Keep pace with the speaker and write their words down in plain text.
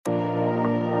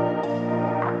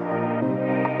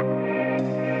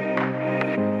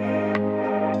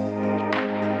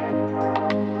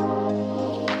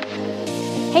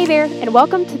there, and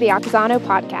welcome to the Auxano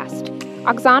podcast.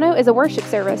 Auxano is a worship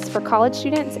service for college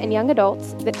students and young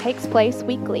adults that takes place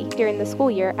weekly during the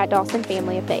school year at Dawson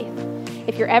Family of Faith.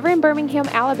 If you're ever in Birmingham,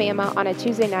 Alabama on a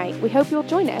Tuesday night, we hope you'll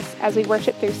join us as we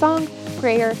worship through song,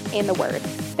 prayer, and the Word.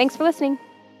 Thanks for listening.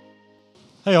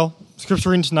 Hey y'all,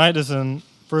 scripture reading tonight is in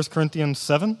 1 Corinthians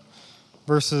 7,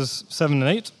 verses 7 and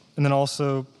 8, and then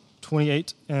also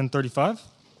 28 and 35.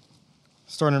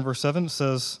 Starting in verse 7, it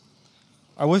says,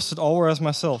 I wish that all were as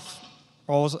myself,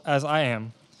 all as I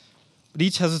am, but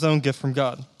each has his own gift from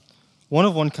God, one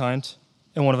of one kind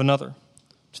and one of another.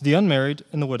 To the unmarried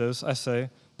and the widows, I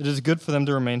say that it is good for them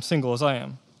to remain single as I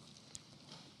am.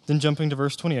 Then jumping to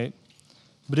verse 28,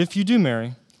 but if you do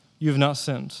marry, you have not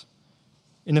sinned.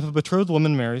 And if a betrothed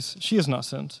woman marries, she has not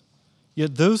sinned.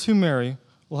 Yet those who marry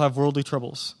will have worldly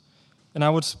troubles, and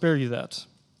I would spare you that.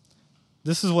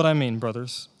 This is what I mean,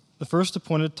 brothers. The first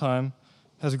appointed time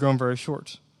has grown very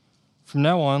short. From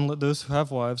now on, let those who have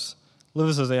wives live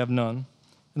as though they have none,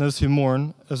 and those who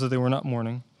mourn as though they were not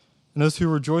mourning, and those who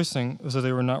are rejoicing as though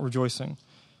they were not rejoicing,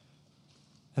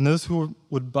 and those who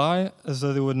would buy as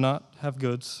though they would not have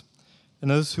goods, and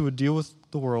those who would deal with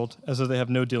the world as though they have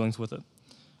no dealings with it.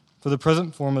 For the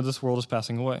present form of this world is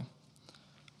passing away.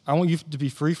 I want you to be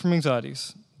free from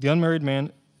anxieties. The unmarried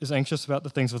man is anxious about the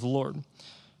things of the Lord,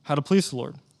 how to please the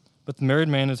Lord, but the married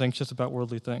man is anxious about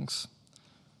worldly things,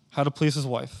 how to please his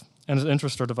wife, and his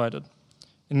interests are divided.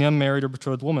 And the unmarried or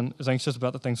betrothed woman is anxious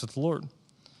about the things of the Lord,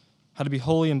 how to be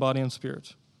holy in body and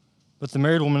spirit. But the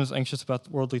married woman is anxious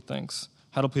about worldly things,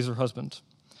 how to please her husband.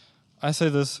 I say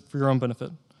this for your own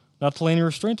benefit, not to lay any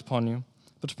restraint upon you,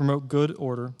 but to promote good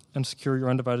order and secure your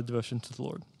undivided devotion to the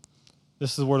Lord. This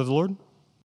is the word of the Lord.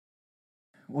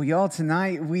 Well, y'all,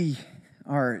 tonight we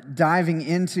are diving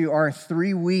into our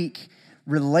 3-week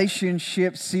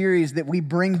relationship series that we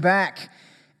bring back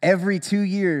every 2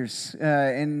 years.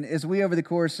 And as we, over the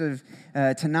course of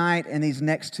tonight and these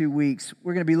next 2 weeks,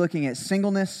 we're going to be looking at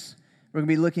singleness, we're going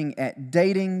to be looking at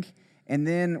dating, and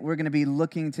then we're going to be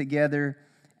looking together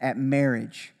at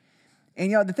marriage. And,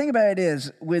 you know, the thing about it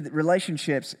is, with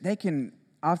relationships, they can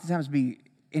oftentimes be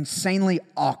insanely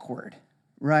awkward,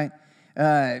 right?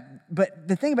 But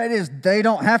the thing about it is, they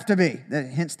don't have to be.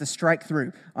 Hence the strike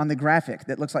through on the graphic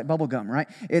that looks like bubble gum, right?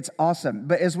 It's awesome.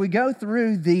 But as we go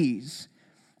through these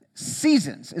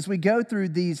seasons, as we go through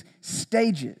these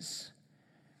stages,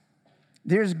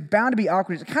 there's bound to be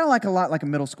awkwardness. Kind of like a lot like a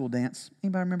middle school dance.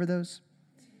 Anybody remember those?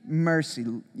 Mercy,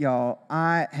 y'all.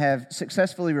 I have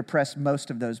successfully repressed most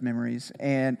of those memories.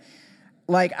 And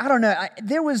I don't know,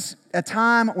 there was a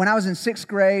time when I was in 6th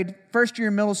grade, first year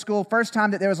in middle school, first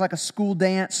time that there was like a school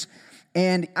dance.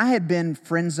 And I had been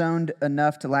friend-zoned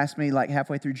enough to last me like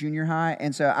halfway through junior high.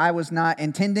 And so I was not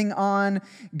intending on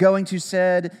going to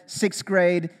said 6th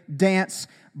grade dance.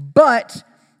 But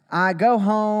I go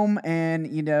home and,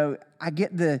 you know, I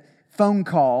get the phone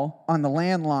call on the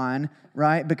landline,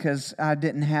 right? Because I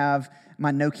didn't have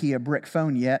my Nokia brick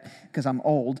phone yet because I'm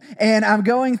old. And I'm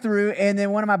going through, and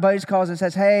then one of my buddies calls and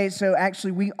says, hey, so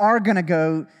actually we are going to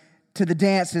go to the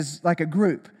dance as like a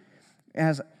group.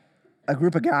 As a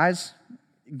group of guys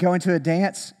going to a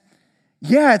dance?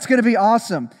 Yeah, it's going to be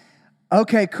awesome.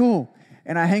 Okay, cool.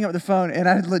 And I hang up the phone, and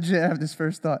I legit have this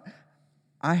first thought.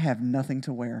 I have nothing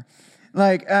to wear.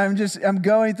 Like, I'm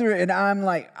going through it, and I'm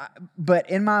like, but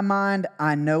in my mind,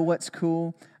 I know what's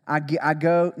cool. I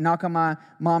go knock on my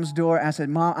mom's door. I said,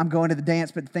 Mom, I'm going to the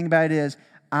dance. But the thing about it is,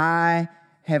 I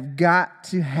have got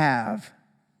to have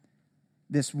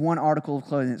this one article of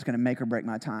clothing that's going to make or break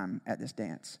my time at this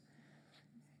dance.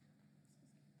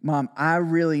 Mom, I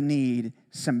really need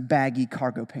some baggy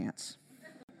cargo pants.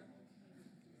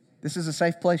 This is a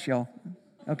safe place, y'all.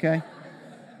 Okay?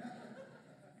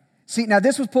 See, now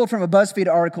this was pulled from a BuzzFeed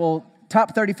article,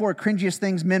 Top 34 Cringiest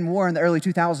Things Men Wore in the Early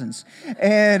 2000s.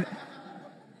 And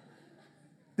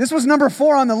this was number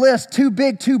 4 on the list. Too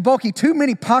big, too bulky, too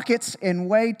many pockets, and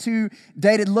way too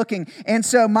dated looking. And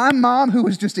so my mom, who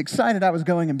was just excited I was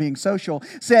going and being social,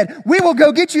 said, we will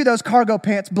go get you those cargo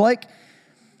pants, Blake.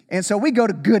 And so we go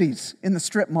to Goodies in the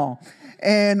strip mall.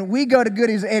 And we go to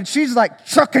Goodies, and she's like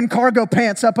chucking cargo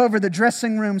pants up over the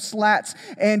dressing room slats.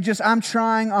 And I'm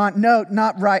trying on, no,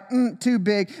 not right, too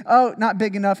big, oh, not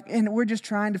big enough. And we're just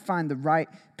trying to find the right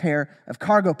pair of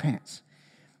cargo pants.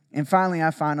 And finally,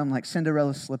 I find them like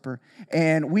Cinderella's slipper.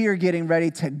 And we are getting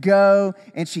ready to go.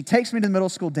 And she takes me to the middle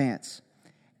school dance.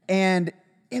 And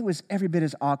it was every bit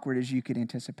as awkward as you could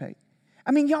anticipate.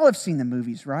 I mean, y'all have seen the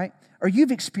movies, right? Or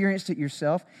you've experienced it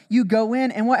yourself. You go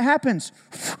in, and what happens?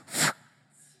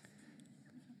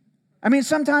 I mean,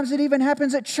 sometimes it even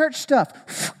happens at church stuff.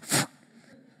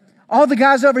 All the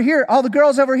guys over here, all the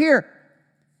girls over here.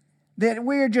 That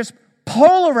we're just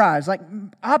polarized, like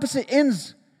opposite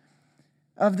ends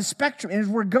of the spectrum. And as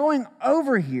we're going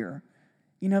over here,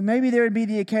 maybe there would be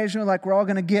the occasional, like we're all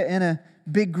going to get in a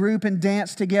big group and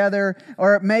dance together.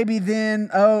 Or maybe then,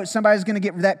 somebody's going to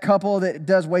get that couple that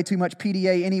does way too much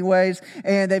PDA anyways,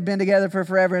 and they've been together for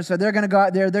forever. And so they're going to go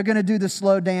out there, they're going to do the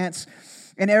slow dance,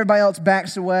 and everybody else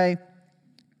backs away.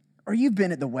 Or you've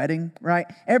been at the wedding, right?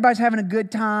 Everybody's having a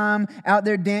good time out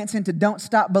there dancing to Don't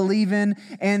Stop Believing,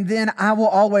 and then I Will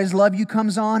Always Love You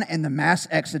comes on, and the mass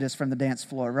exodus from the dance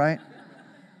floor, right?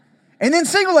 And then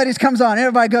Single Ladies comes on,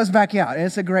 everybody goes back out, and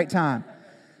it's a great time.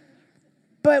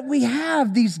 But we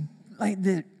have these, like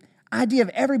the idea of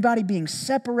everybody being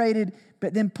separated,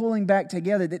 but then pulling back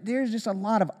together, that there's just a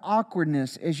lot of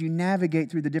awkwardness as you navigate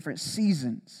through the different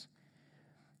seasons.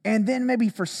 And then maybe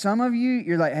for some of you,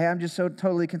 you're like, hey, I'm just so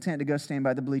totally content to go stand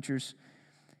by the bleachers.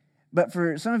 But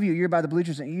for some of you, you're by the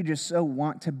bleachers and you just so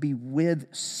want to be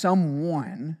with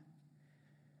someone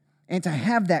and to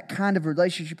have that kind of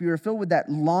relationship. You're filled with that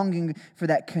longing for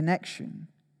that connection.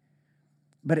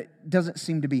 But it doesn't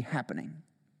seem to be happening.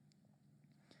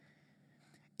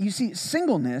 You see,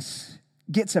 singleness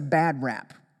gets a bad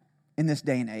rap in this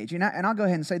day and age. And I'll go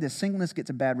ahead and say this, singleness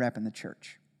gets a bad rap in the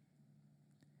church.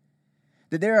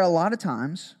 That there are a lot of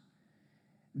times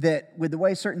that with the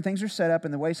way certain things are set up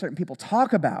and the way certain people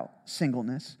talk about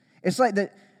singleness, it's like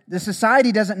the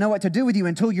society doesn't know what to do with you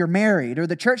until you're married, or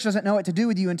the church doesn't know what to do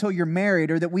with you until you're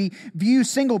married, or that we view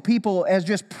single people as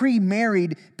just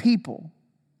pre-married people.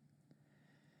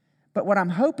 But what I'm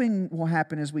hoping will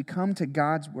happen as we come to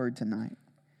God's Word tonight,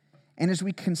 and as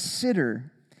we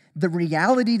consider the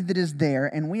reality that is there,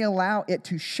 and we allow it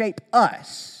to shape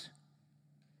us,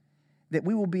 that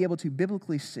we will be able to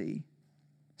biblically see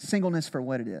singleness for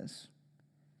what it is.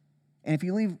 And if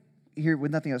you leave here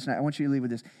with nothing else tonight, I want you to leave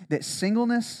with this, that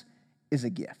singleness is a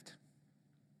gift.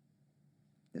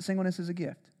 That singleness is a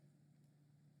gift.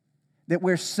 That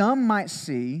where some might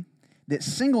see that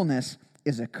singleness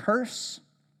is a curse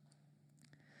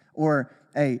or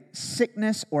a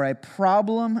sickness or a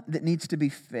problem that needs to be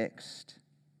fixed,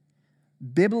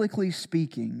 biblically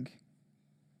speaking,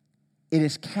 it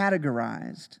is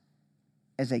categorized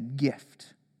as a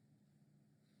gift.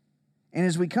 And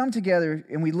as we come together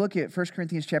and we look at 1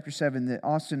 Corinthians chapter 7 that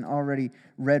Austin already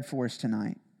read for us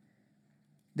tonight,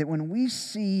 that when we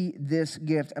see this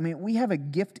gift, we have a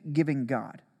gift-giving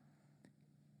God.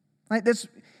 Like this,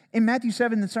 in Matthew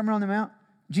 7, the Sermon on the Mount,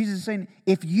 Jesus is saying,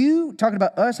 if you, talking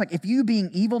about us, like if you being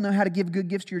evil know how to give good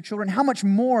gifts to your children, how much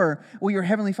more will your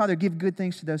Heavenly Father give good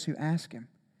things to those who ask Him?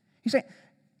 He's saying,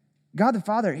 God the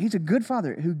Father, He's a good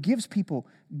Father who gives people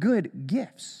good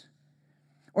gifts.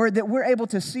 Or that we're able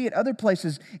to see at other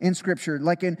places in Scripture,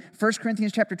 like in 1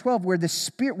 Corinthians chapter 12, where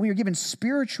we are given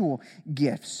spiritual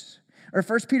gifts. Or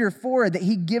 1 Peter 4, that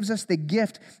He gives us the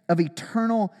gift of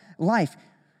eternal life.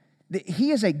 That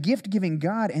He is a gift-giving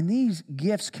God, and these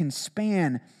gifts can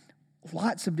span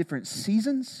lots of different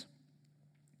seasons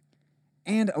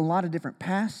and a lot of different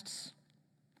pasts,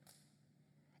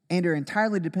 and are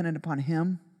entirely dependent upon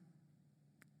Him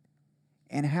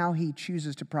and how He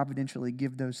chooses to providentially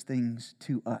give those things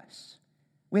to us.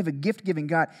 We have a gift-giving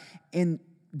God, and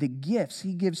the gifts,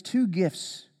 He gives two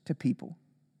gifts to people.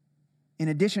 In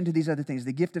addition to these other things,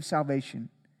 the gift of salvation,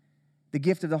 the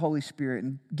gift of the Holy Spirit,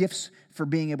 and gifts for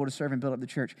being able to serve and build up the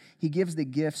church. He gives the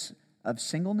gifts of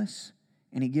singleness,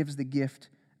 and He gives the gift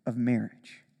of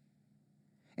marriage.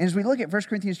 And as we look at 1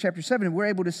 Corinthians chapter 7, we're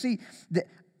able to see that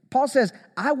Paul says,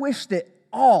 I wish that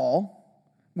all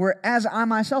were as I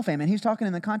myself am. And he's talking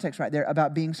in the context right there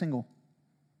about being single.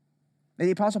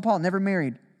 The Apostle Paul never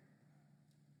married.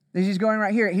 He's going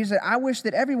right here. He said, I wish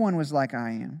that everyone was like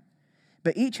I am.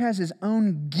 But each has his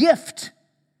own gift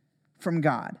from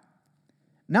God.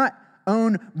 Not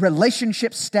own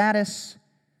relationship status,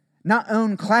 not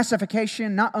own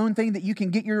classification, not own thing that you can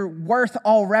get your worth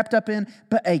all wrapped up in,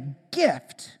 but a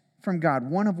gift from God,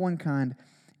 one of one kind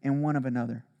and one of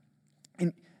another.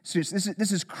 And so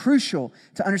this is crucial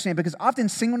to understand, because often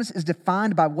singleness is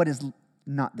defined by what is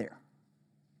not there.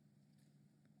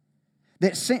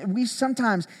 That we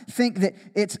sometimes think that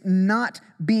it's not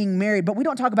being married, but we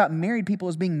don't talk about married people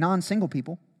as being non-single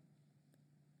people.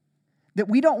 That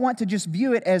we don't want to just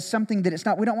view it as something that it's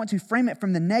not. We don't want to frame it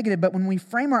from the negative, but when we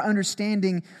frame our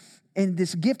understanding in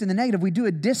this gift in the negative, we do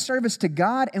a disservice to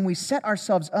God, and we set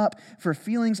ourselves up for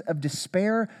feelings of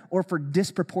despair or for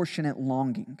disproportionate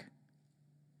longing.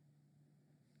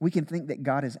 We can think that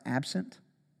God is absent.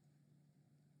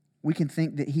 We can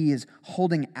think that He is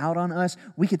holding out on us.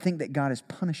 We could think that God is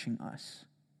punishing us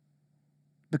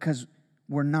because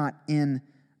we're not in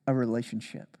a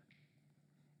relationship.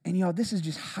 And y'all, this is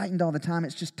just heightened all the time.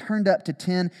 It's just turned up to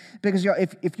 10. Because y'all,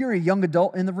 if you're a young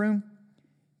adult in the room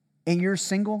and you're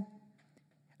single,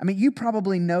 I mean, you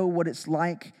probably know what it's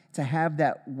like to have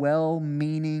that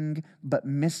well-meaning but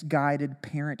misguided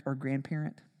parent or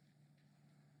grandparent.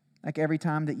 Like every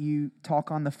time that you talk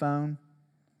on the phone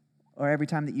or every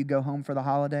time that you go home for the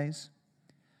holidays.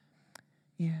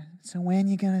 Yeah, so when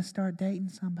you going to start dating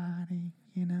somebody,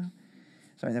 you know?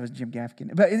 Sorry, that was Jim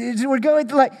Gaffigan. But we're going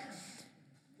to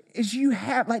is you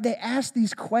have, they ask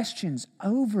these questions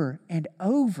over and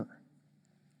over.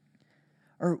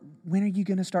 Or when are you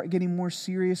going to start getting more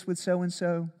serious with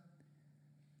so-and-so?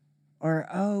 Or,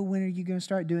 oh, when are you going to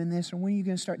start doing this? Or when are you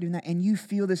going to start doing that? And you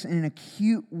feel this in an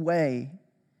acute way.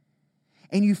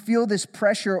 And you feel this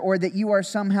pressure, or that you are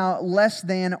somehow less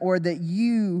than, or that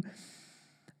you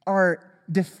are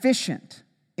deficient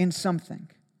in something,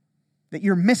 that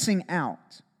you're missing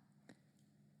out.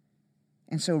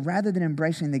 And so rather than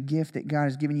embracing the gift that God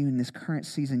has given you in this current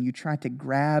season, you try to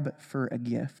grab for a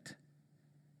gift.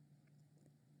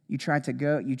 You try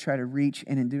to reach,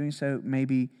 and in doing so,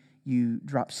 maybe you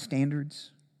drop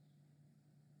standards.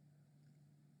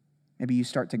 Maybe you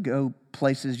start to go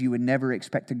places you would never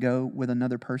expect to go with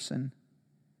another person.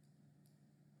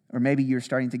 Or maybe you're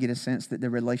starting to get a sense that the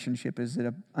relationship is at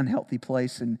an unhealthy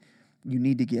place and you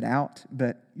need to get out,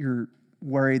 but you're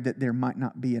worried that there might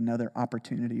not be another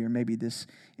opportunity, or maybe this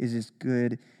is as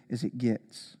good as it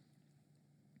gets.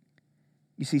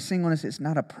 You see, singleness is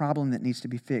not a problem that needs to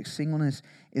be fixed. Singleness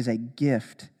is a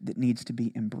gift that needs to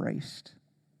be embraced.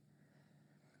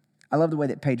 I love the way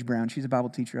that Paige Brown, she's a Bible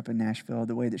teacher up in Nashville,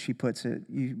 the way that she puts it,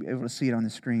 you'll be able to see it on the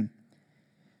screen.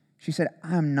 She said,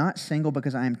 I am not single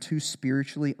because I am too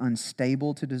spiritually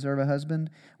unstable to deserve a husband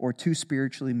or too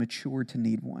spiritually mature to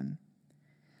need one.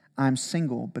 I'm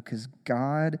single because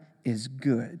God is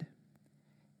good,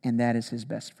 and that is His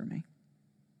best for me.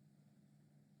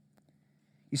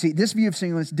 You see, this view of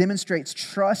singleness demonstrates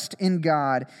trust in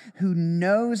God, who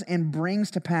knows and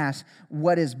brings to pass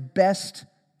what is best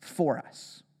for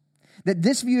us. That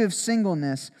this view of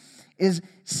singleness is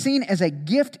seen as a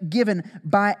gift given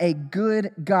by a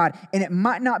good God. And it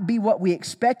might not be what we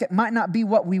expect, it might not be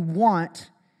what we want,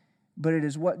 but it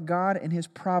is what God in His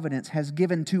providence has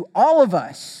given to all of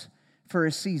us for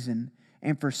a season,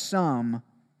 and for some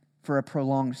for a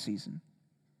prolonged season.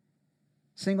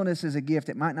 Singleness is a gift.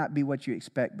 It might not be what you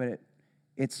expect, but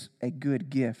it's a good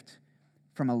gift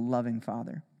from a loving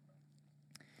Father.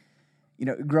 You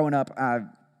know, growing up, I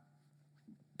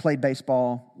played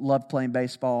baseball, loved playing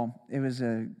baseball. It was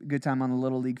a good time on the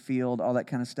Little League field, all that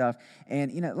kind of stuff.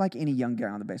 And, you know, like any young guy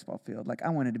on the baseball field, I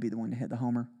wanted to be the one to hit the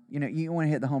homer. You know, you want to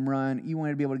hit the home run. You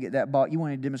wanted to be able to get that ball. You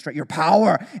wanted to demonstrate your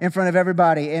power in front of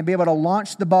everybody and be able to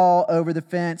launch the ball over the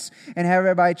fence and have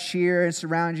everybody cheer and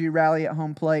surround you, rally at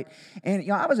home plate. And, you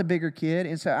know, I was a bigger kid.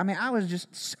 And so, I was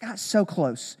just got so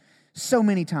close. So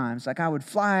many times. I would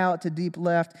fly out to deep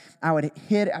left. I would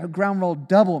ground roll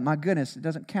double. My goodness, it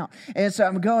doesn't count. And so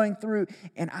I'm going through,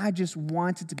 and I just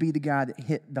wanted to be the guy that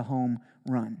hit the home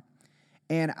run.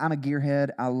 And I'm a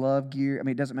gearhead. I love gear.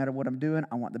 It doesn't matter what I'm doing.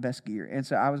 I want the best gear. And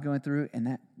so I was going through, and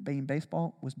that being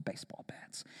baseball was baseball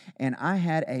bats. And I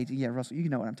had Russell, you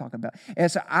know what I'm talking about.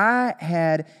 And so I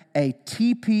had a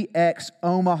TPX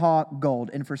Omaha Gold.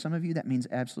 And for some of you, that means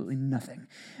absolutely nothing.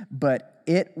 But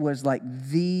it was like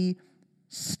the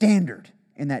standard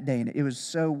in that day. And it was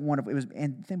so wonderful.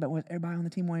 And the thing about it was, everybody on the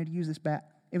team wanted to use this bat.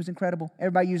 It was incredible.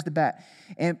 Everybody used the bat.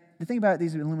 And the thing about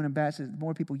these aluminum bats is the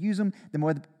more people use them, the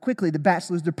more quickly the bats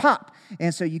lose their pop.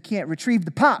 And so you can't retrieve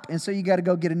the pop. And so you got to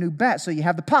go get a new bat so you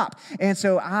have the pop. And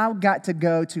so I got to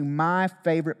go to my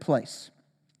favorite place,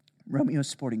 Romeo's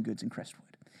Sporting Goods in Crestwood.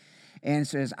 And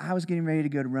so as I was getting ready to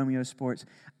go to Romeo Sports,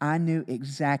 I knew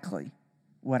exactly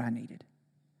what I needed.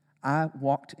 I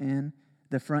walked in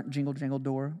the front jingle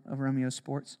door of Romeo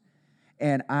Sports,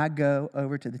 and I go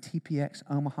over to the TPX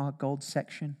Omaha Gold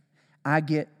section. I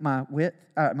get my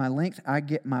length, I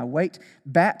get my weight,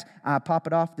 bat, I pop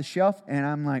it off the shelf, and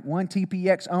I'm like, 1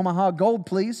 TPX Omaha Gold,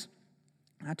 please.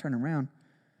 And I turn around,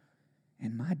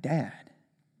 and my dad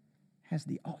has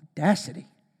the audacity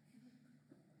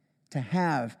to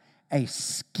have a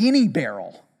skinny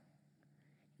barrel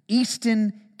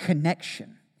Easton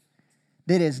Connection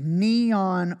that is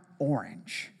neon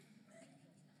orange.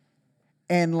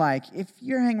 And if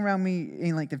you're hanging around me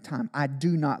any length of time, I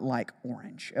do not like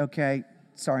orange, okay?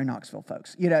 Sorry, Knoxville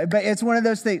folks. But it's one of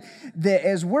those things that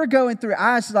as we're going through,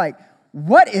 I was like,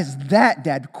 what is that,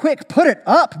 Dad? Quick, put it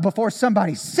up before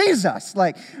somebody sees us.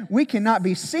 We cannot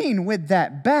be seen with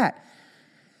that bat.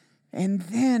 And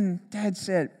then Dad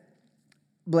said,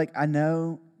 Blake, I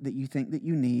know that you think that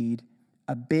you need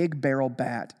a big barrel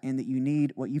bat and that you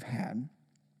need what you've had.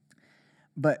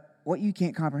 But what you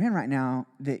can't comprehend right now,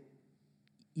 that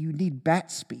you need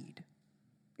bat speed.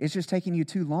 It's just taking you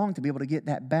too long to be able to get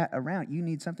that bat around. You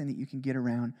need something that you can get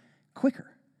around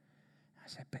quicker. I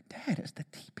said, but Dad, it's the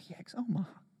TPX. Oh my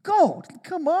God,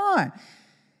 come on.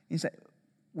 He said,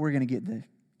 we're going to get the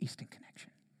Easton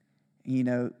connection. You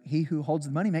know, he who holds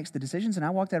the money makes the decisions. And I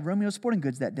walked out of Romeo Sporting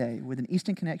Goods that day with an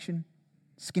Easton connection,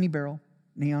 skinny barrel,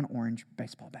 neon orange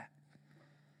baseball bat.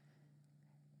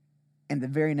 And the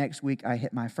very next week, I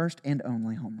hit my first and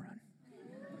only home run.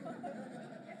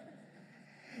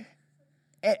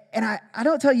 And I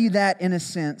don't tell you that in a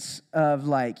sense of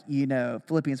like, you know,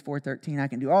 Philippians 4:13, I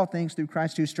can do all things through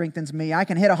Christ who strengthens me. I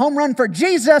can hit a home run for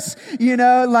Jesus, you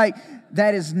know, like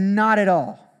that is not at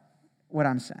all what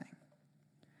I'm saying.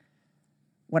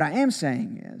 What I am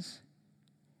saying is,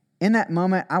 in that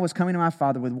moment, I was coming to my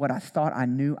Father with what I thought I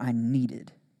knew I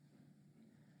needed.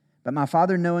 But my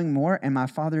Father knowing more and my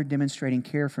Father demonstrating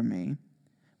care for me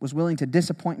was willing to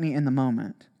disappoint me in the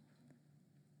moment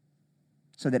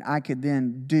so that I could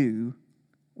then do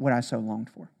what I so longed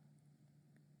for.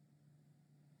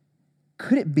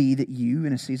 Could it be that you,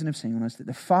 in a season of singleness, that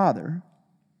the Father,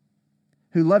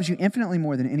 who loves you infinitely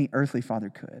more than any earthly father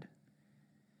could,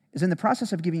 is in the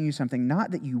process of giving you something not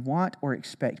that you want or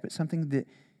expect, but something that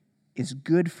is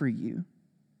good for you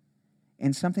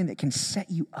and something that can set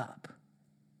you up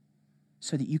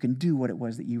so that you can do what it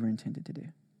was that you were intended to do?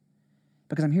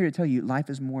 Because I'm here to tell you, life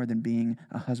is more than being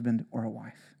a husband or a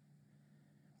wife.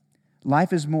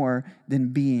 Life is more than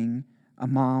being a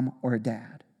mom or a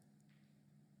dad.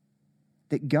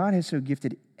 That God has so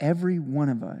gifted every one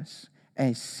of us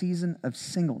a season of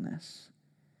singleness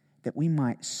that we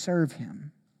might serve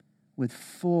Him with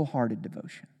full-hearted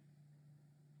devotion.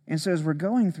 And so as we're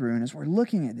going through and as we're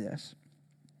looking at this,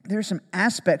 there are some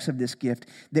aspects of this gift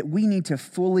that we need to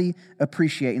fully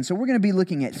appreciate. And so we're going to be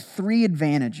looking at 3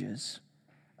 advantages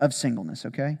of singleness,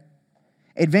 okay?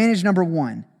 Advantage number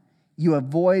 1, you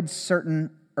avoid certain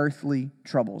earthly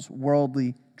troubles,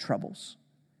 worldly troubles.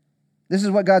 This is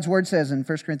what God's Word says in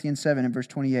 1 Corinthians 7 and verse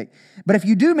 28. But if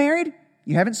you do married,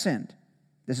 you haven't sinned.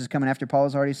 This is coming after Paul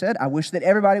has already said, I wish that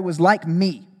everybody was like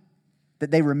me,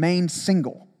 that they remained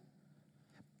single.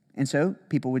 And so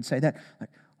people would say that, like,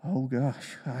 oh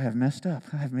gosh, I have messed up.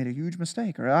 I have made a huge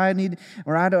mistake. Or I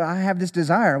have this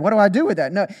desire. What do I do with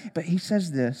that? No, but he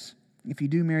says this, if you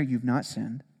do marry, you've not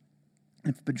sinned.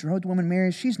 If a betrothed woman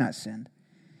marries, she's not sinned.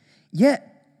 Yet,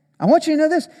 I want you to know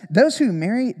this, those who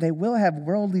marry, they will have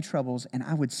worldly troubles, and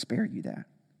I would spare you that.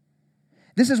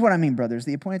 This is what I mean, brothers.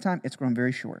 The appointed time, it's grown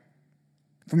very short.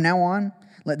 From now on,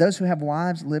 let those who have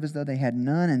wives live as though they had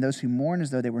none, and those who mourn as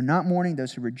though they were not mourning,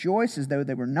 those who rejoice as though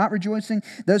they were not rejoicing,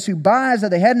 those who buy as though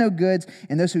they had no goods,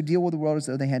 and those who deal with the world as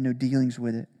though they had no dealings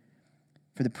with it.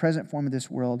 For the present form of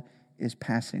this world is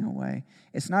passing away.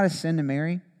 It's not a sin to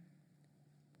marry.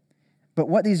 But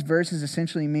what these verses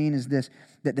essentially mean is this,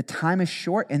 that the time is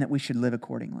short and that we should live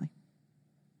accordingly.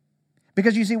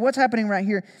 Because you see, what's happening right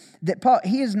here, that Paul,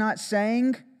 he is not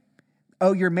saying,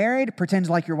 oh, you're married, pretend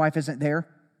like your wife isn't there.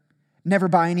 Never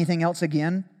buy anything else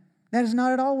again. That is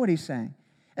not at all what he's saying.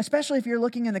 Especially if you're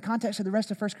looking in the context of the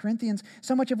rest of 1 Corinthians,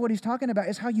 so much of what he's talking about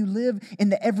is how you live in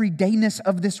the everydayness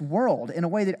of this world in a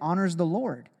way that honors the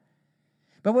Lord.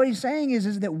 But what he's saying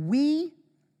is that we,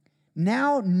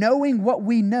 now knowing what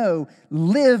we know,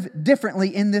 live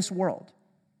differently in this world.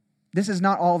 This is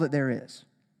not all that there is.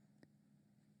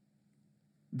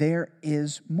 There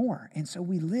is more. And so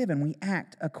we live and we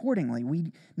act accordingly.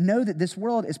 We know that this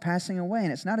world is passing away,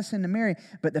 and it's not a sin to marry.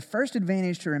 But the first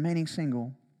advantage to remaining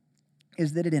single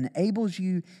is that it enables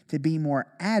you to be more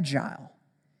agile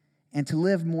and to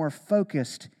live more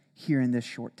focused here in this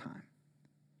short time.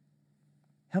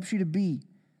 Helps you to be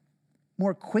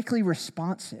more quickly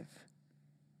responsive.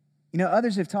 You know,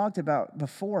 others have talked about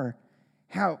before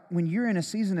how when you're in a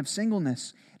season of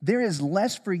singleness, there is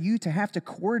less for you to have to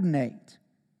coordinate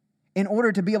in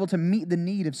order to be able to meet the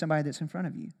need of somebody that's in front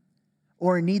of you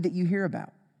or a need that you hear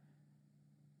about.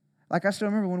 Like I still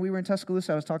remember when we were in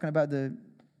Tuscaloosa, I was talking about the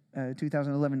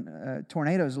 2011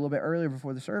 tornadoes a little bit earlier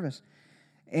before the service.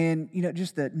 And, you know,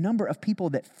 just the number of people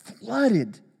that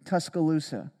flooded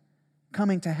Tuscaloosa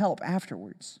coming to help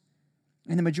afterwards.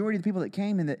 And the majority of the people that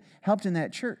came and that helped in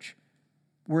that church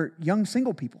were young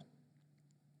single people.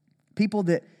 People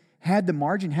that had the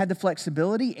margin, had the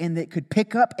flexibility, and that could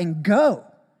pick up and go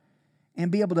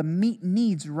and be able to meet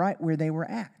needs right where they were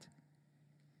at.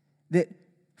 That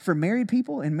for married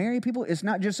people, it's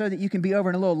not just so that you can be over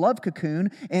in a little love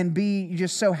cocoon and be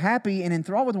just so happy and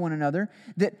enthralled with one another,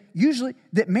 that usually,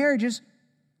 that marriages,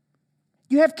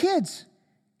 you have kids.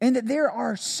 And that there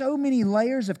are so many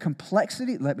layers of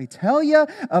complexity, let me tell you,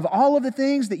 of all of the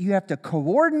things that you have to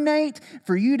coordinate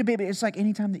for you to be. It's like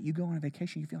anytime that you go on a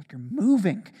vacation, you feel like you're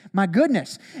moving. My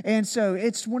goodness. And so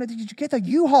it's one of the, you get the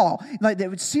U-Haul, like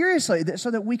that, seriously,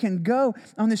 so that we can go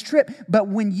on this trip. But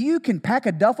when you can pack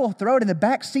a duffel, throw it in the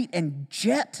back seat, and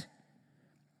jet,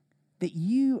 that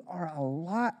you are a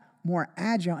lot more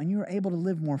agile and you are able to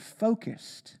live more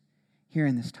focused here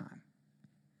in this time.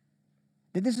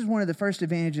 That this is one of the first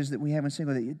advantages that we have in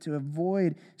single, that to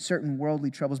avoid certain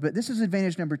worldly troubles. But this is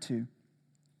advantage number 2.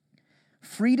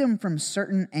 Freedom from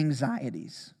certain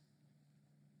anxieties.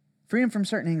 Freedom from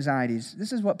certain anxieties.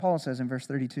 This is what Paul says in verse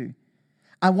 32.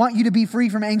 I want you to be free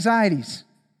from anxieties.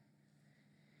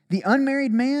 The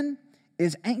unmarried man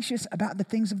is anxious about the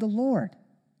things of the Lord,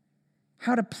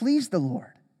 how to please the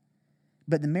Lord.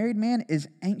 But the married man is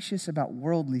anxious about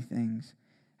worldly things,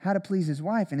 how to please his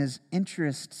wife, and his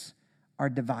interests are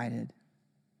divided.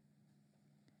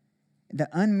 The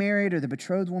unmarried or the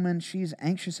betrothed woman, she's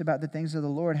anxious about the things of the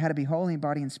Lord, how to be holy in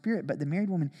body and spirit. But the married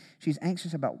woman, she's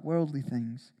anxious about worldly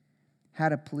things, how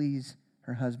to please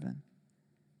her husband.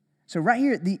 So right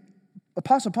here, the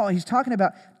Apostle Paul, he's talking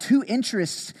about 2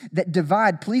 interests that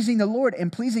divide pleasing the Lord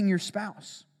and pleasing your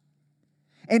spouse.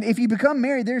 And if you become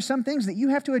married, there are some things that you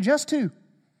have to adjust to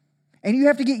and you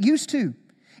have to get used to.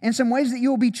 And some ways that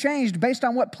you will be changed based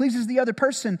on what pleases the other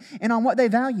person and on what they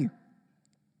value.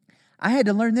 I had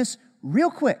to learn this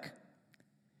real quick.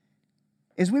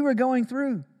 As we were going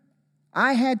through,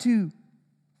 I had to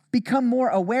become more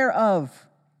aware of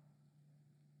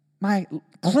my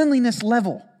cleanliness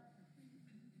level.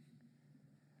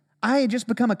 I had just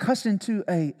become accustomed to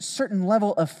a certain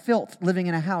level of filth living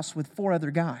in a house with 4 other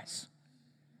guys.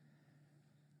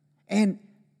 And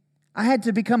I had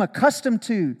to become accustomed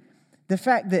to the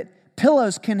fact that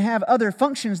pillows can have other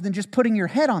functions than just putting your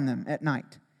head on them at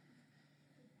night.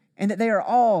 And that they are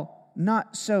all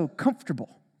not so comfortable,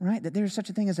 right? That there's such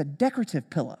a thing as a decorative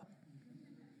pillow.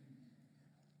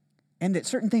 And that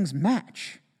certain things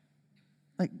match.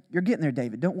 Like, you're getting there,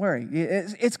 David. Don't worry.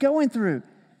 It's going through.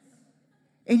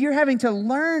 And you're having to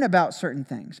learn about certain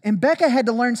things. And Becca had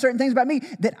to learn certain things about me,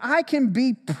 that I can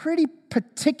be pretty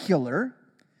particular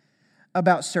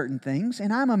about certain things.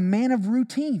 And I'm a man of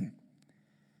routine.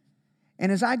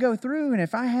 And as I go through, and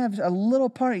if I have a little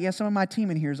part, some of my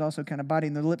team in here is also kind of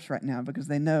biting their lips right now because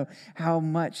they know how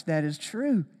much that is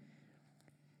true.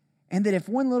 And that if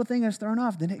one little thing is thrown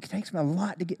off, then it takes me a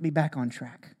lot to get me back on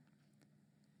track.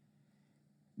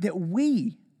 That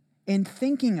we, in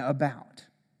thinking about,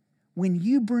 when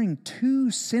you bring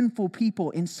 2 sinful people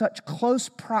in such close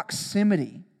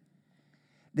proximity,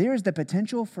 there is the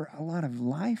potential for a lot of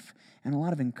life and a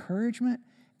lot of encouragement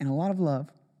and a lot of love.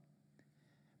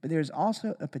 But there's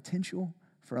also a potential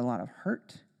for a lot of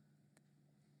hurt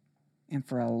and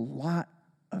for a lot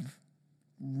of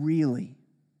really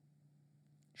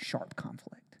sharp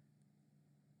conflict.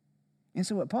 And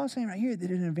so what Paul's saying right here,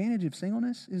 that an advantage of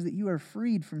singleness is that you are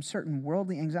freed from certain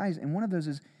worldly anxieties. And one of those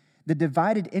is the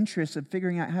divided interests of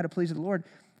figuring out how to please the Lord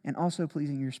and also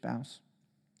pleasing your spouse.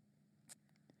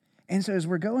 And so as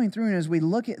we're going through and as we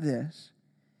look at this,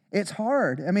 it's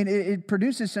hard. I mean, it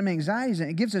produces some anxieties and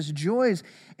it gives us joys.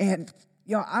 And,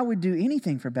 I would do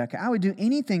anything for Becca. I would do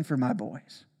anything for my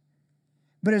boys.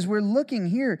 But as we're looking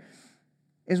here,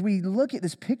 as we look at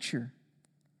this picture,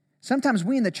 sometimes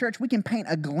we in the church, we can paint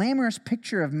a glamorous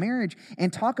picture of marriage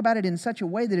and talk about it in such a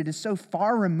way that it is so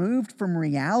far removed from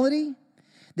reality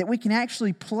that we can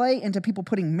actually play into people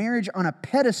putting marriage on a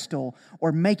pedestal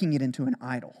or making it into an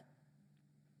idol.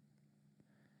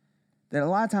 That a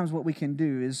lot of times what we can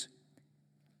do is,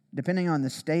 depending on the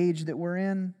stage that we're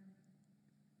in,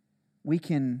 we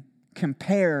can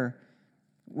compare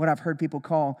what I've heard people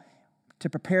call to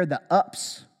prepare the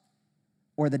ups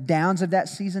or the downs of that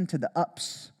season to the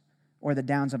ups or the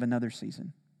downs of another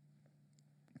season.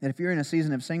 That if you're in a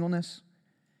season of singleness,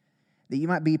 that you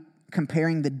might be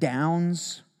comparing the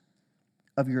downs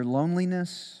of your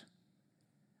loneliness,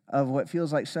 of what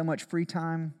feels like so much free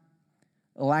time,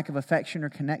 a lack of affection or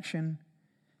connection,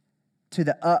 to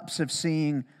the ups of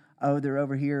seeing, they're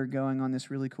over here going on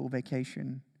this really cool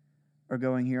vacation or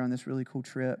going here on this really cool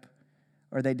trip,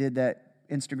 or they did that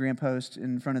Instagram post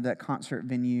in front of that concert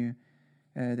venue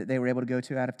that they were able to go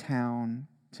to out of town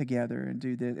together and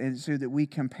do this. And so that we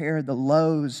compare the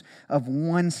lows of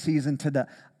one season to the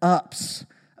ups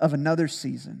of another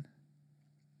season.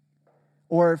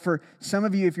 Or for some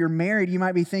of you, if you're married, you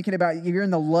might be thinking about you're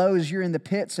in the lows, you're in the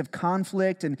pits of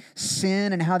conflict and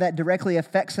sin and how that directly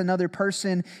affects another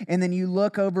person. And then you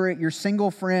look over at your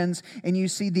single friends and you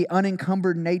see the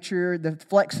unencumbered nature, the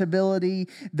flexibility,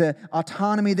 the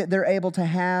autonomy that they're able to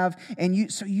have. And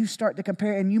so you start to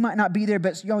compare, and you might not be there,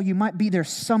 but y'all, you might be there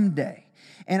someday.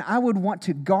 And I would want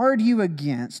to guard you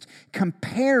against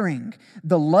comparing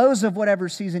the lows of whatever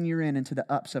season you're in into the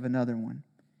ups of another one.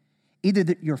 Either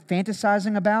that you're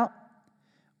fantasizing about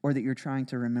or that you're trying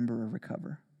to remember or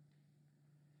recover.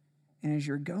 And as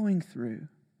you're going through,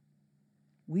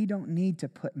 we don't need to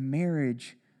put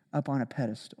marriage up on a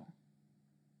pedestal.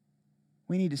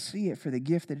 We need to see it for the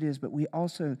gift that it is, but we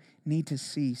also need to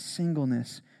see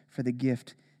singleness for the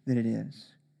gift that it is.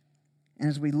 And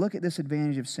as we look at this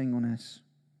advantage of singleness,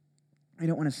 we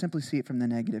don't want to simply see it from the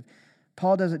negative.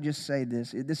 Paul doesn't just say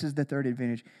this. This is the third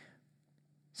advantage.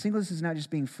 Singleness is not just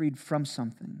being freed from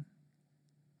something,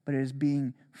 but it is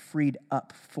being freed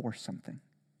up for something.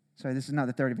 Sorry, this is not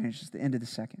the third advantage, it's the end of the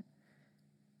second.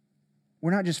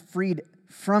 We're not just freed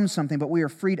from something, but we are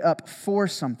freed up for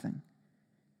something.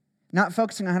 Not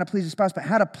focusing on how to please the spouse, but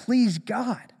how to please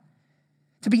God.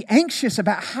 To be anxious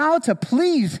about how to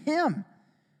please Him.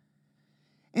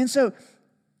 And so,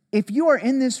 if you are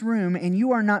in this room and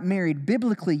you are not married,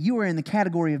 biblically, you are in the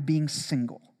category of being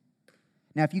single.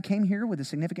 Now, if you came here with a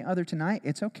significant other tonight,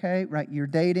 it's okay, right? You're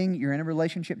dating, you're in a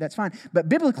relationship, that's fine. But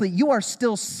biblically, you are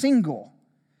still single.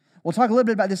 We'll talk a little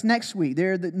bit about this next week.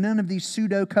 There are none of these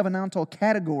pseudo-covenantal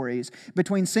categories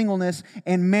between singleness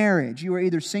and marriage. You are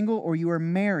either single or you are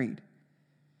married.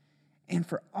 And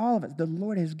for all of us, the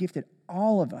Lord has gifted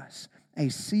all of us a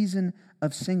season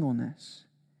of singleness.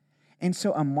 And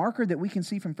so a marker that we can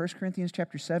see from 1 Corinthians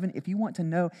chapter 7, if you want to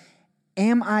know,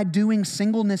 am I doing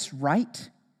singleness right?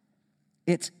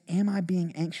 It's, am I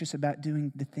being anxious about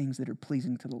doing the things that are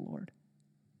pleasing to the Lord?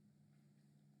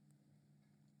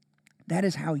 That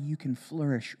is how you can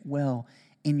flourish well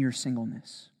in your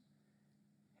singleness.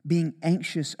 Being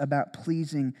anxious about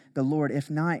pleasing the Lord. If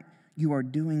not, you are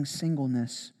doing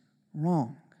singleness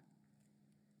wrong.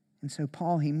 And so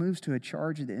Paul, he moves to a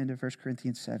charge at the end of 1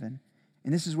 Corinthians 7.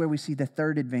 And this is where we see the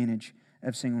third advantage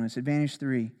of singleness. Advantage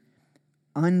 3,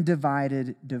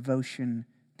 undivided devotion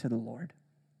to the Lord.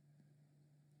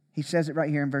 He says it right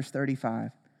here in verse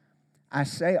 35. I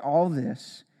say all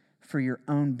this for your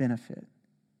own benefit,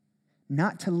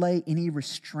 not to lay any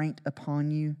restraint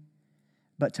upon you,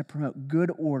 but to promote good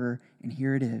order, and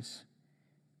here it is,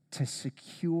 to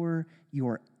secure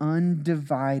your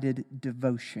undivided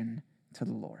devotion to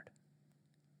the Lord.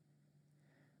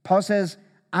 Paul says,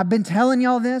 I've been telling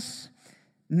y'all this,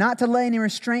 not to lay any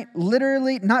restraint,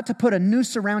 literally not to put a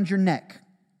noose around your neck,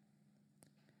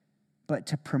 but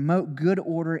to promote good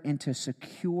order and to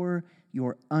secure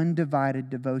your undivided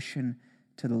devotion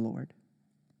to the Lord.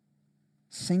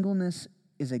 Singleness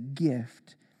is a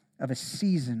gift of a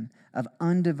season of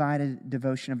undivided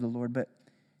devotion of the Lord. But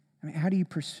how do you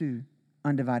pursue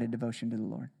undivided devotion to the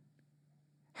Lord?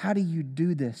 How do you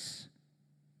do this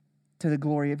to the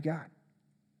glory of God?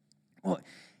 Well,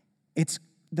 it's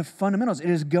the fundamentals. It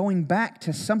is going back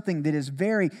to something that is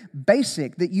very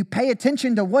basic, that you pay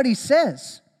attention to what He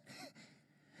says.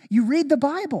 You read the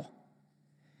Bible.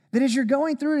 That as you're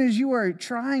going through it, as you are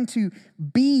trying to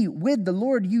be with the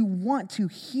Lord, you want to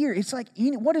hear. It's like,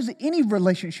 what does any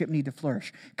relationship need to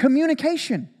flourish?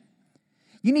 Communication.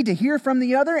 You need to hear from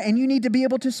the other, and you need to be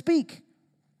able to speak.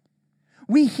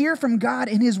 We hear from God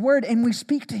in His Word, and we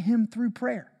speak to Him through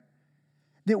prayer.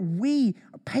 That we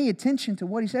pay attention to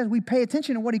what He says. We pay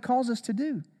attention to what He calls us to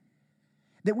do.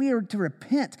 That we are to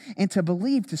repent and to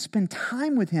believe, to spend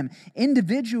time with Him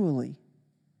individually.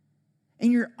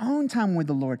 In your own time with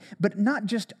the Lord, but not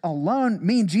just alone,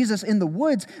 me and Jesus in the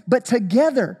woods, but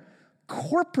together,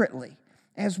 corporately,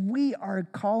 as we are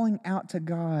calling out to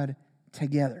God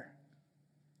together.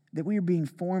 That we are being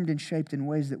formed and shaped in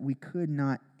ways that we could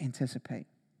not anticipate.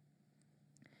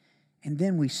 And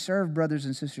then we serve brothers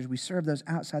and sisters. We serve those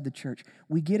outside the church.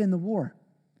 We get in the war.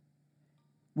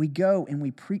 We go and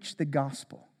we preach the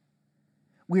gospel.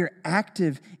 We are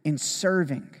active in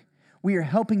serving. We are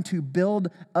helping to build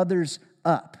others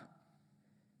up.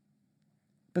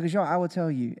 Because y'all, I will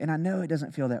tell you, and I know it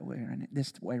doesn't feel that way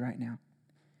this way right now,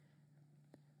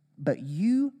 but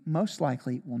you most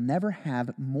likely will never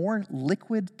have more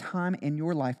liquid time in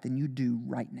your life than you do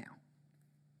right now.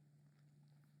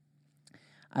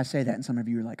 I say that, and some of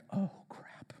you are like, oh,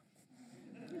 crap.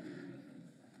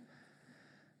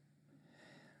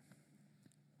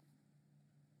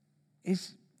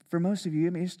 It's, for most of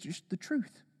you, it's just the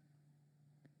truth.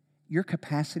 Your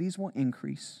capacities will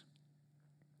increase.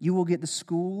 You will get the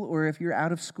school, or if you're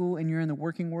out of school and you're in the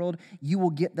working world, you will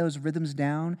get those rhythms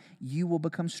down. You will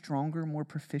become stronger, more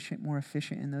proficient, more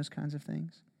efficient in those kinds of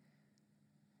things.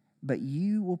 But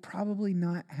you will probably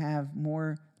not have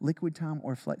more liquid time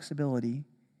or flexibility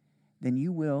than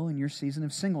you will in your season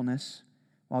of singleness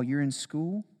while you're in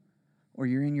school or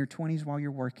you're in your 20s while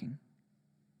you're working.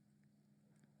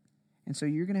 And so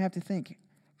you're going to have to think,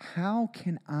 how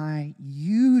can I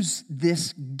use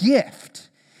this gift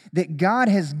that God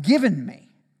has given me?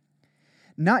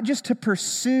 Not just to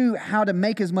pursue how to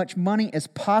make as much money as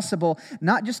possible,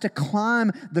 not just to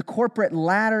climb the corporate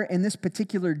ladder in this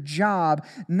particular job,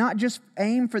 not just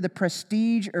aim for the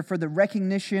prestige or for the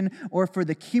recognition or for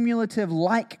the cumulative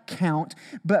like count,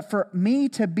 but for me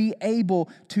to be able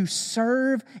to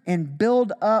serve and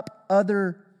build up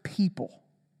other people,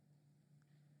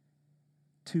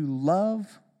 to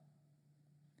love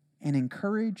and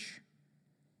encourage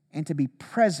and to be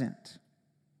present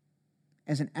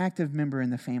as an active member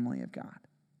in the family of God.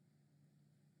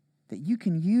 That you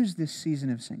can use this season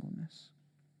of singleness.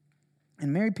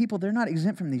 And married people, they're not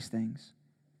exempt from these things.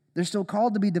 They're still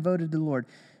called to be devoted to the Lord,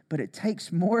 but it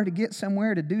takes more to get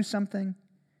somewhere, to do something.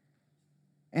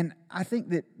 And I think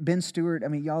that Ben Stewart,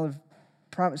 some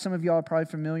of y'all are probably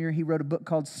familiar. He wrote a book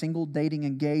called Single, Dating,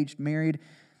 Engaged, Married.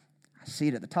 I see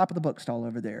it at the top of the bookstall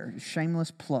over there.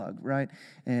 Shameless plug, right?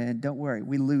 And don't worry,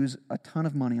 we lose a ton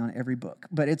of money on every book,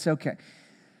 but it's okay.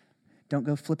 Don't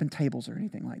go flipping tables or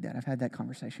anything like that. I've had that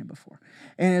conversation before.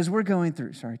 And as we're going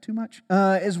through,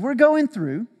 as we're going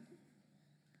through,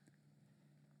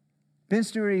 Ben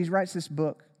Stewart, he writes this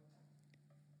book,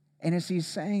 and as he's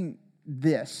saying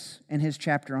this in his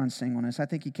chapter on singleness, I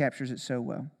think he captures it so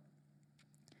well,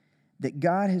 that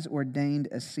God has ordained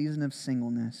a season of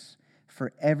singleness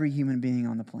for every human being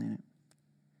on the planet.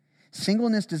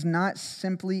 Singleness does not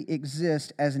simply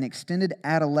exist as an extended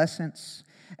adolescence,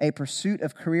 a pursuit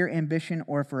of career ambition,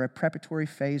 or for a preparatory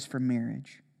phase for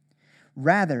marriage.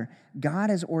 Rather, God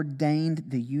has ordained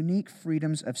the unique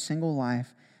freedoms of single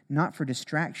life not for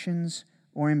distractions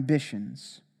or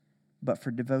ambitions, but for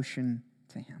devotion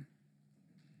to Him.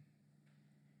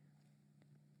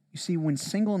 You see, when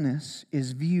singleness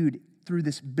is viewed through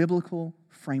this biblical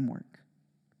framework,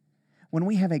 when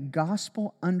we have a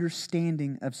gospel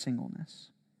understanding of singleness,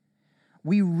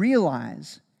 we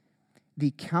realize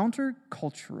the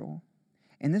countercultural,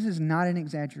 and this is not an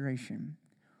exaggeration,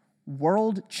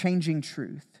 world-changing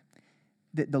truth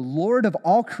that the Lord of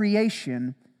all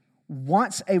creation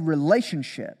wants a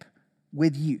relationship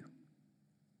with you.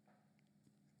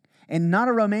 And not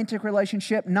a romantic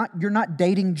relationship, you're not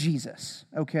dating Jesus,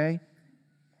 okay?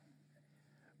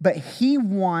 But He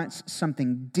wants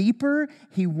something deeper.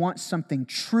 He wants something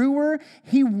truer.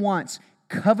 He wants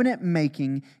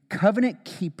covenant-making,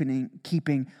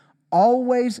 covenant-keeping,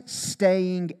 always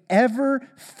staying, ever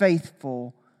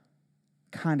faithful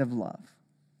kind of love.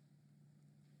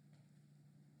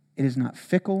 It is not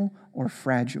fickle or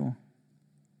fragile.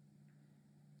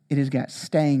 It has got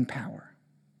staying power.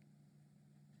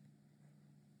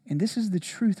 And this is the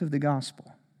truth of the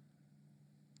gospel.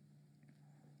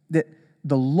 That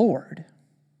the Lord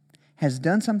has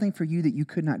done something for you that you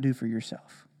could not do for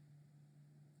yourself.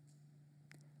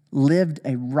 Lived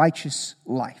a righteous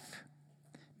life.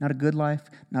 Not a good life,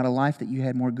 not a life that you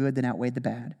had more good than outweighed the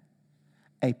bad.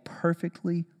 A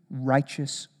perfectly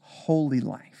righteous, holy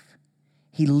life.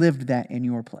 He lived that in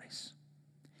your place.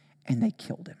 And they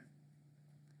killed Him.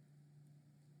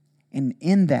 And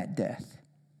in that death,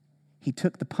 He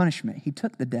took the punishment, He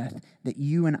took the death that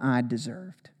you and I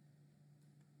deserved,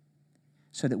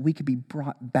 so that we could be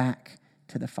brought back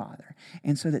to the Father,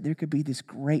 and so that there could be this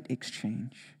great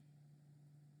exchange.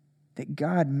 That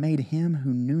God made Him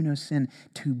who knew no sin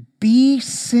to be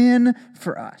sin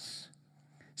for us,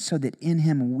 so that in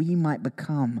Him we might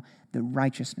become the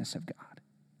righteousness of God.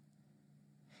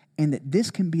 And that this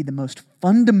can be the most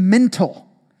fundamental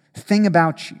thing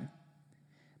about you.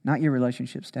 Not your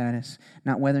relationship status,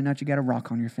 not whether or not you got a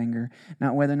rock on your finger,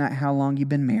 not whether or not how long you've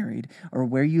been married, or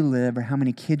where you live, or how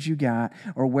many kids you got,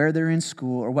 or where they're in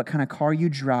school, or what kind of car you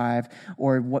drive,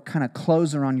 or what kind of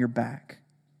clothes are on your back.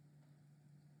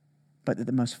 But that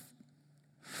the most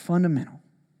fundamental,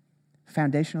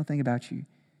 foundational thing about you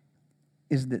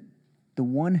is that the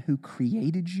one who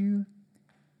created you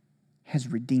has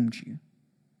redeemed you.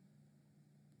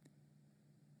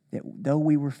 That though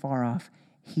we were far off,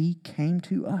 He came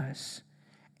to us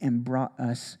and brought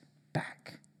us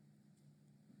back.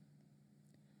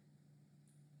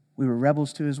 We were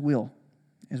rebels to His will,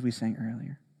 as we sang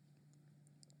earlier.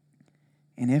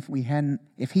 And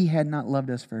if He had not loved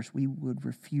us first, we would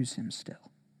refuse Him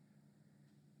still.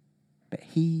 But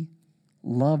He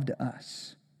loved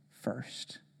us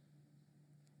first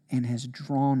and has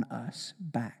drawn us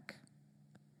back.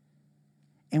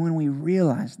 And when we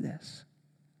realize this,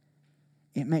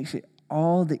 it makes it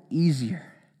all the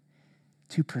easier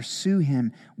to pursue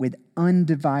Him with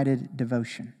undivided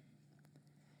devotion.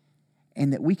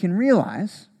 And that we can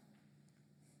realize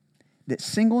that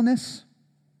singleness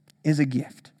is a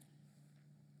gift.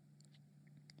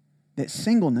 That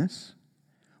singleness,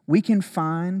 we can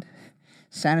find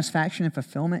satisfaction and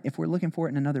fulfillment if we're looking for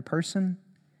it in another person.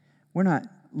 We're not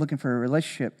looking for a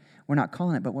relationship. We're not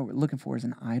calling it, but what we're looking for is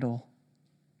an idol.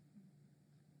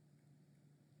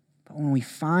 But when we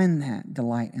find that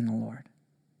delight in the Lord,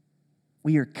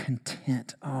 we are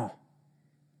content. Oh,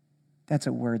 that's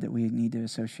a word that we need to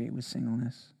associate with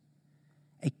singleness.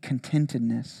 A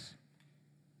contentedness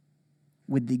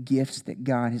with the gifts that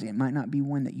God has. It might not be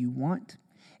one that you want.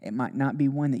 It might not be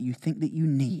one that you think that you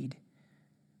need.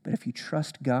 But if you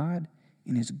trust God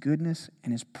in His goodness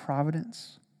and His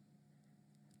providence,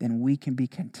 then we can be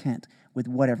content with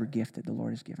whatever gift that the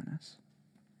Lord has given us.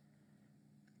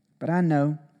 But I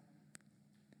know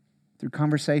through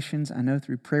conversations, I know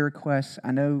through prayer requests,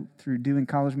 I know through doing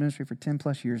college ministry for 10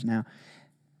 plus years now,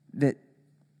 that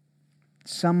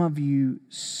some of you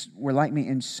were like me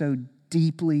and so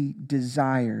deeply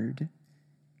desired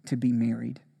to be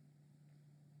married.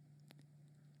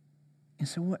 And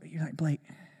so what, you're like, Blake,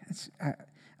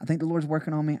 I think the Lord's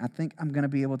working on me. I think I'm going to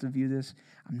be able to view this.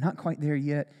 I'm not quite there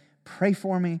yet. Pray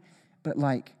for me. But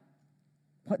like,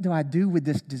 what do I do with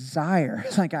this desire?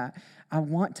 It's like I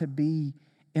want to be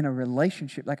in a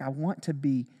relationship. Like I want to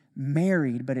be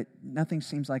married, but nothing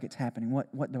seems like it's happening.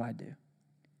 What do I do?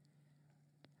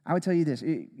 I would tell you this.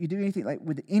 You do anything like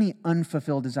with any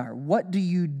unfulfilled desire. What do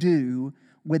you do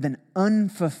with an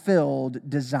unfulfilled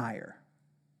desire?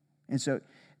 And so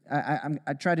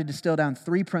I try to distill down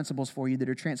 3 principles for you that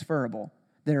are transferable,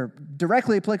 that are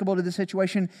directly applicable to this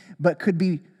situation, but could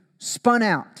be spun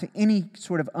out to any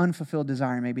sort of unfulfilled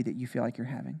desire maybe that you feel like you're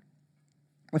having.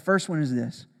 The first one is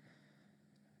this.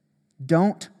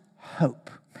 Don't hope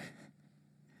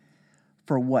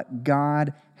for what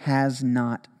God has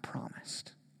not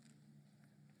promised.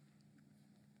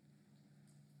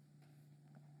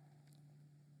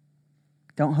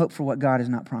 Don't hope for what God has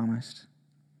not promised.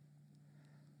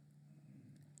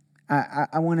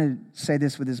 I want to say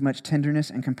this with as much tenderness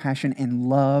and compassion and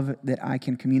love that I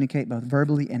can communicate both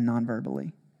verbally and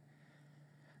non-verbally.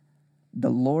 The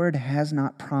Lord has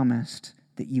not promised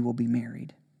that you will be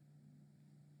married.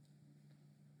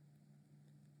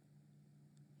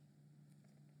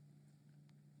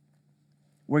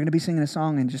 We're going to be singing a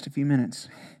song in just a few minutes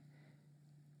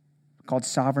called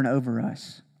Sovereign Over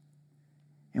Us,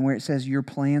 and where it says, your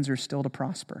plans are still to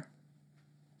prosper.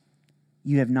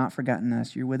 You have not forgotten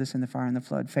us. You're with us in the fire and the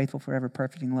flood, faithful forever,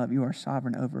 perfect in love. You are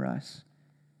sovereign over us.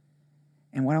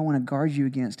 And what I want to guard you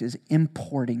against is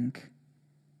importing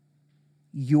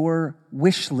your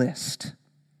wish list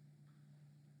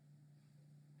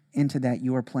into that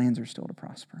your plans are still to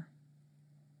prosper.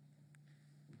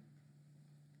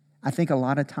 I think a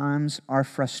lot of times our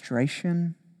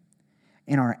frustration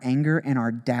and our anger and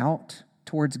our doubt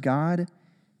towards God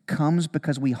comes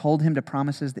because we hold Him to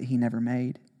promises that He never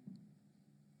made.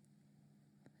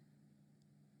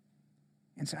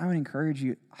 And so I would encourage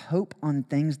you, hope on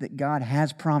things that God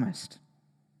has promised.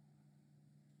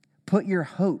 Put your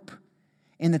hope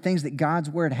in the things that God's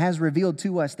Word has revealed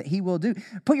to us that He will do.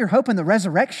 Put your hope in the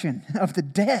resurrection of the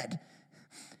dead.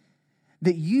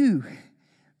 That you,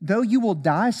 though you will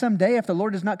die someday if the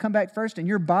Lord does not come back first, and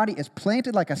your body is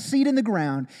planted like a seed in the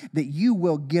ground, that you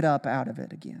will get up out of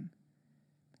it again.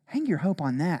 Hang your hope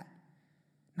on that,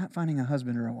 not finding a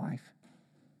husband or a wife.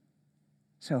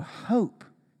 So hope.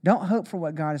 Don't hope for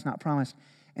what God has not promised.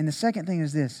 And the second thing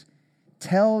is this.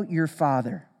 Tell your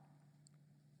father.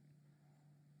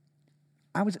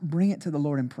 Bring it to the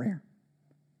Lord in prayer.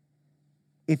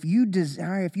 If you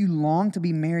long to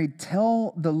be married,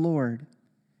 tell the Lord.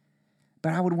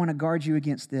 But I would want to guard you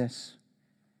against this.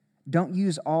 Don't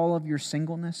use all of your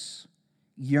singleness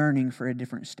yearning for a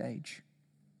different stage.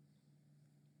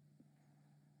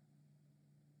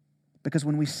 Because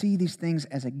when we see these things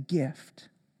as a gift,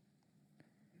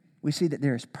 we see that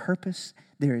there is purpose,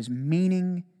 there is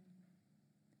meaning,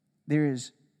 there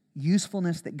is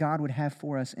usefulness that God would have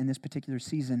for us in this particular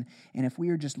season. And if we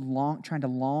are just we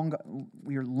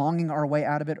are longing our way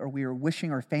out of it, or we are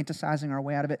wishing or fantasizing our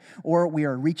way out of it, or we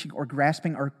are reaching or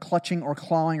grasping or clutching or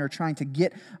clawing or trying to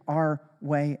get our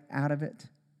way out of it,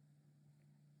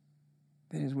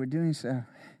 that as we're doing so,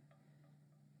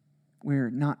 we're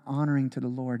not honoring to the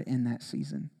Lord in that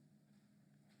season.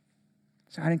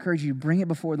 So I'd encourage you, bring it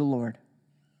before the Lord.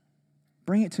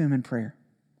 Bring it to Him in prayer.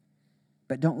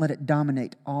 but don't let it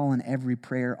dominate all in every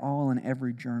prayer, all in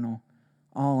every journal,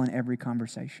 all in every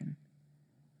conversation.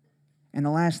 And the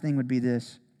last thing would be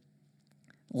this: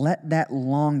 let that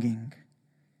longing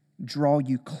draw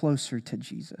you closer to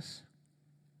Jesus.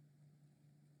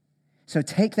 So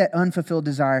take that unfulfilled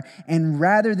desire, and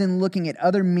rather than looking at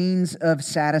other means of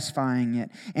satisfying it,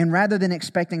 and rather than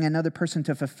expecting another person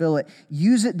to fulfill it,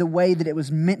 use it the way that it was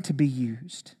meant to be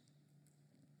used.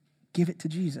 Give it to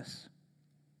Jesus.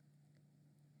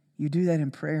 You do that in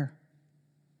prayer.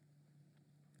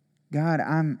 God,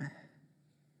 I'm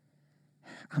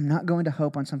not going to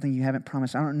hope on something you haven't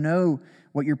promised. I don't know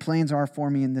what your plans are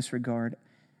for me in this regard,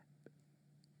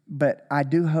 but I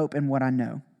do hope in what I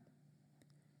know.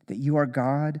 That you are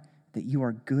God, that you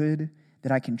are good,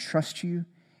 that I can trust you,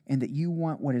 and that you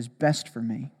want what is best for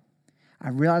me. I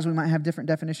realize we might have different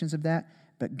definitions of that,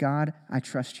 but God, I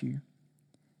trust you.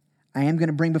 I am going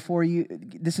to bring before you,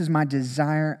 this is my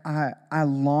desire. I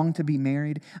long to be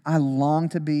married. I long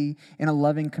to be in a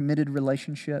loving, committed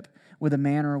relationship with a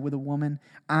man or with a woman.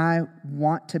 I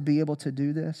want to be able to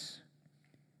do this.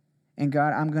 And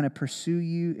God, I'm going to pursue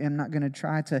you. I'm not going to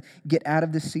try to get out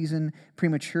of this season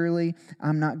prematurely.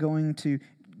 I'm not going to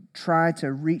try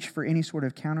to reach for any sort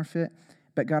of counterfeit.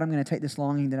 But God, I'm going to take this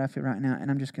longing that I feel right now,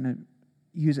 and I'm just going to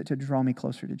use it to draw me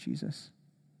closer to Jesus.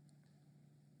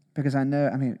 Because I know,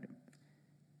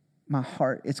 my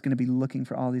heart, it's going to be looking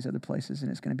for all these other places,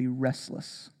 and it's going to be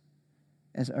restless.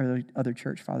 As other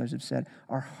church fathers have said,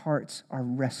 our hearts are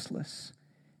restless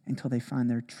until they find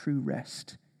their true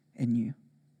rest in you.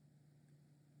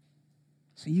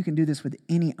 So you can do this with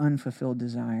any unfulfilled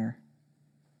desire.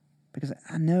 Because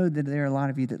I know that there are a lot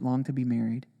of you that long to be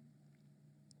married.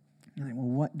 You're like, well,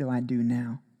 what do I do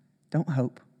now? Don't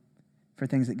hope for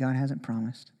things that God hasn't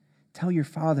promised. Tell your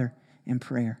Father in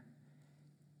prayer.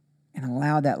 And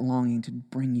allow that longing to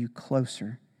bring you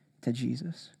closer to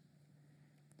Jesus.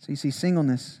 So you see,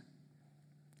 singleness,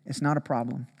 it's not a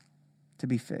problem to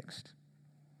be fixed.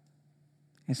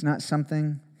 It's not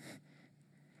something...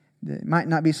 It might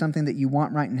not be something that you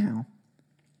want right now,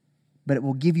 but it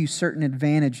will give you certain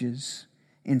advantages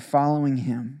in following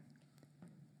Him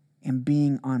and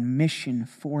being on mission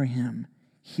for Him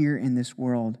here in this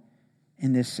world,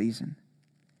 in this season.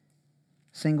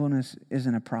 Singleness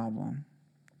isn't a problem.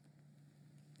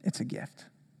 It's a gift.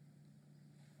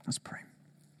 Let's pray.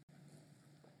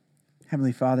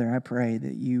 Heavenly Father, I pray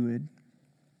that you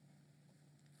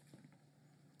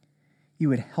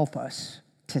would help us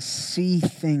to see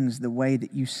things the way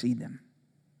that you see them.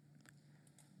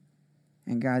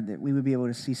 And God, that we would be able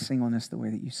to see singleness the way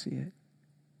that you see it.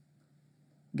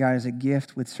 God, as a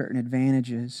gift with certain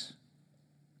advantages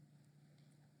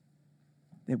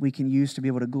that we can use to be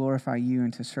able to glorify you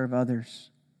and to serve others.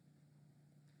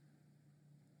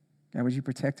 God, would you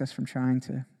protect us from trying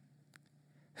to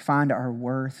find our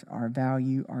worth, our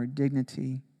value, our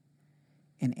dignity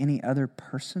in any other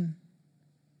person?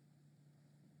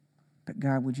 But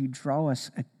God, would you draw us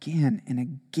again and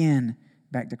again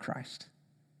back to Christ?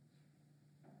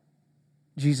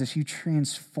 Jesus, you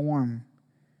transform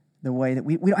the way that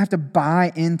we don't have to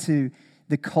buy into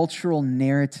the cultural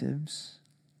narratives.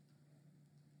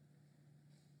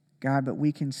 God, but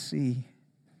we can see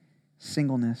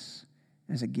singleness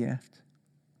as a gift.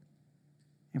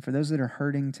 And for those that are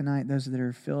hurting tonight, those that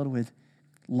are filled with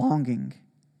longing,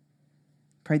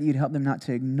 pray that you'd help them not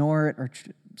to ignore it or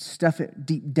stuff it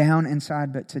deep down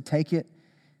inside, but to take it,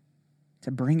 to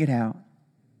bring it out,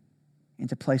 and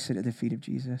to place it at the feet of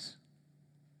Jesus.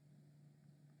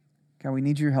 God, we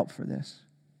need your help for this.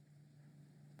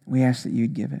 We ask that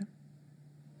you'd give it.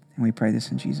 And we pray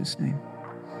this in Jesus' name.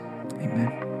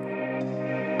 Amen.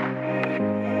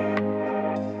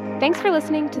 Thanks for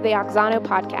listening to the Oxano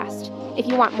podcast. If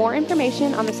you want more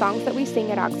information on the songs that we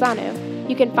sing at Oxano,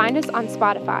 you can find us on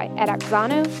Spotify at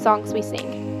Oxano Songs We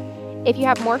Sing. If you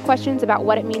have more questions about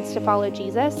what it means to follow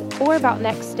Jesus or about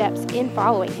next steps in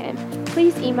following Him,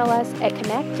 please email us at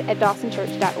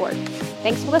connect@dawsonchurch.org.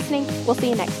 Thanks for listening. We'll see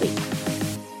you next week.